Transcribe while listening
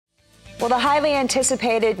Well, the highly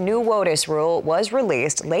anticipated new WOTUS rule was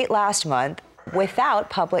released late last month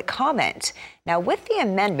without public comment. Now, with the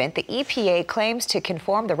amendment, the EPA claims to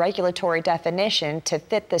conform the regulatory definition to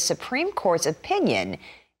fit the Supreme Court's opinion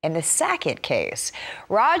in the Sackett case.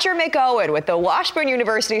 Roger McEowen with the Washburn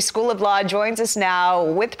University School of Law joins us now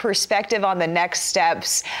with perspective on the next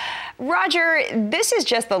steps. Roger, this is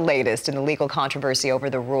just the latest in the legal controversy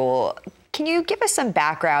over the rule. Can you give us some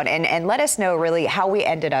background and let us know really how we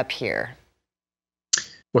ended up here?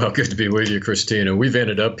 Well, good to be with you, Christina. We've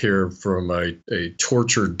ended up here from a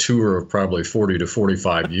tortured tour of probably 40 to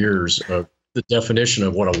 45 years of the definition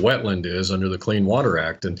of what a wetland is under the Clean Water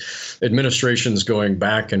Act, and administrations going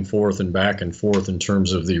back and forth in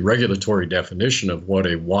terms of the regulatory definition of what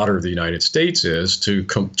a water of the United States is to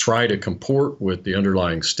try to comport with the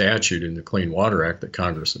underlying statute in the Clean Water Act that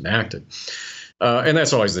Congress enacted. And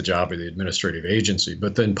that's always the job of the administrative agency.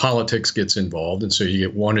 But then politics gets involved, and so you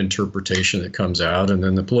get one interpretation that comes out, and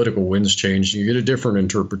then the political winds change, and you get a different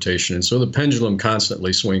interpretation. And so the pendulum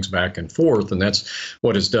constantly swings back and forth, and that's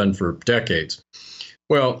what it's done for decades.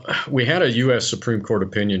 Well, we had a U.S. Supreme Court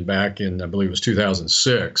opinion back in, I believe it was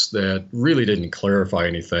 2006, that really didn't clarify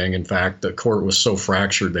anything. In fact, the court was so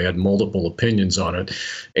fractured, they had multiple opinions on it.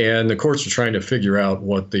 And the courts were trying to figure out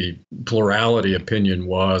what the plurality opinion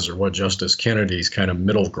was or what Justice Kennedy's kind of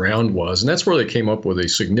middle ground was. And that's where they came up with a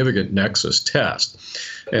significant nexus test.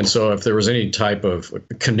 And so if there was any type of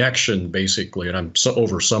connection, basically, and I'm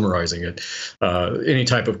over summarizing it, any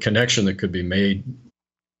type of connection that could be made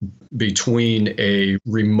between a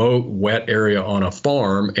remote wet area on a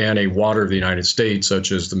farm and a water of the United States,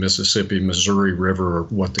 such as the Mississippi, Missouri River, or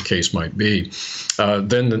what the case might be,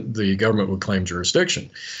 then the government would claim jurisdiction.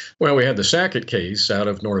 Well, we had the Sackett case out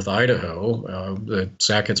of North Idaho. The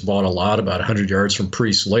Sackett's bought a lot about 100 yards from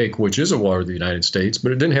Priest Lake, which is a water of the United States,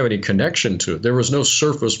 but it didn't have any connection to it. There was no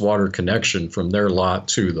surface water connection from their lot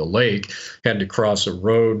to the lake. Had to cross a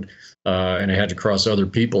road, and it had to cross other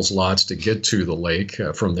people's lots to get to the lake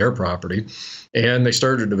from their property. And they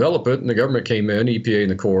started to develop it, and the government came in, EPA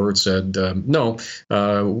and the Corps said, no,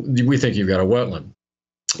 we think you've got a wetland.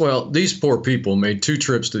 Well, these poor people made two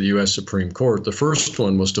trips to the U.S. Supreme Court. The first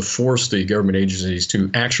one was to force the government agencies to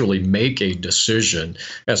actually make a decision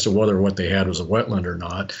as to whether what they had was a wetland or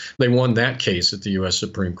not. They won that case at the U.S.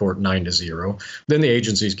 Supreme Court 9-0. Then the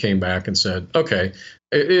agencies came back and said, okay,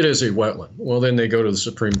 it is a wetland. Well, then they go to the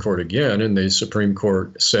Supreme Court again, and the Supreme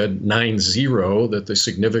Court said 9-0 that the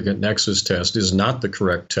significant nexus test is not the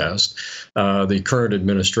correct test. The current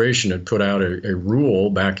administration had put out a rule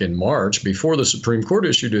back in March before the Supreme Court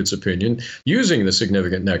issued its opinion using the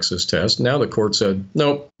significant nexus test. Now the court said,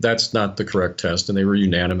 nope, that's not the correct test, and they were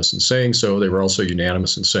unanimous in saying so. They were also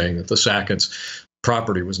unanimous in saying that the Sackett's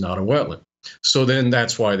property was not a wetland. So then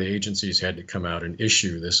that's why the agencies had to come out and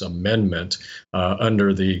issue this amendment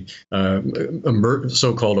under the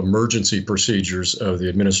so-called emergency procedures of the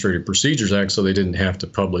Administrative Procedures Act, so they didn't have to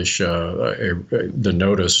publish the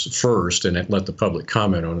notice first and let the public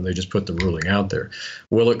comment on it. They just put the ruling out there.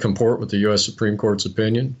 Will it comport with the U.S. Supreme Court's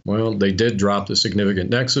opinion? Well, they did drop the significant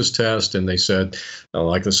nexus test, and they said,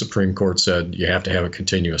 like the Supreme Court said, you have to have a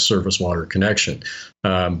continuous surface water connection.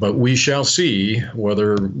 But we shall see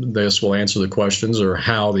whether this will answer the questions or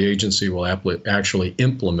how the agency will actually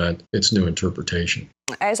implement its new interpretation.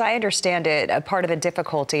 As I understand it, a part of the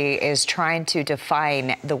difficulty is trying to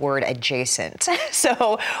define the word adjacent.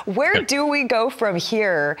 So where do we go from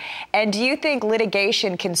here? And do you think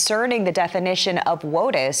litigation concerning the definition of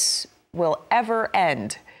WOTUS will ever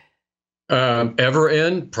end? Ever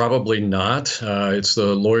end? Probably not. It's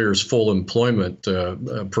the lawyer's full employment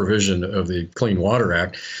provision of the Clean Water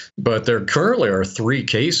Act. But there currently are 3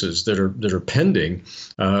 cases that are pending.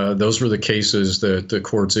 Those were the cases that the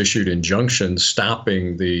courts issued injunctions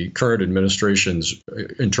stopping the current administration's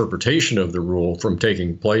interpretation of the rule from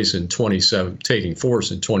taking force in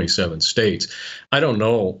 27 states. I don't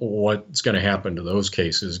know what's going to happen to those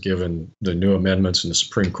cases given the new amendments in the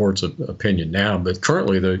Supreme Court's opinion now. But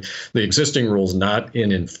currently, the existing rule is not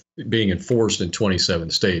being enforced in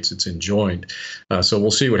 27 states. It's enjoined. So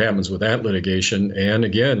we'll see what happens with that litigation. And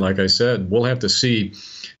again, like I said, we'll have to see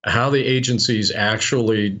how the agencies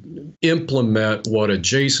actually implement what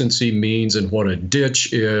adjacency means and what a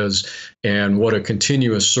ditch is and what a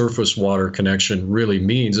continuous surface water connection really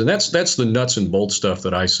means. And that's the nuts and bolts stuff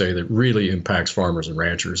that I say that really impacts farmers and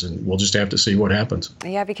ranchers. And we'll just have to see what happens.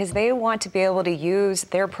 Yeah, because they want to be able to use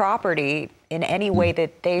their property in any way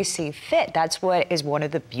that they see fit. That's what is one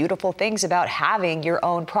of the beautiful things about having your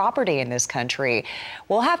own property in this country.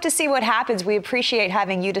 We'll have to see what happens. We appreciate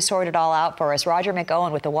having you to sort it all out for us. Roger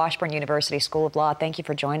McEowen with the Washburn University School of Law, thank you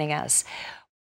for joining us.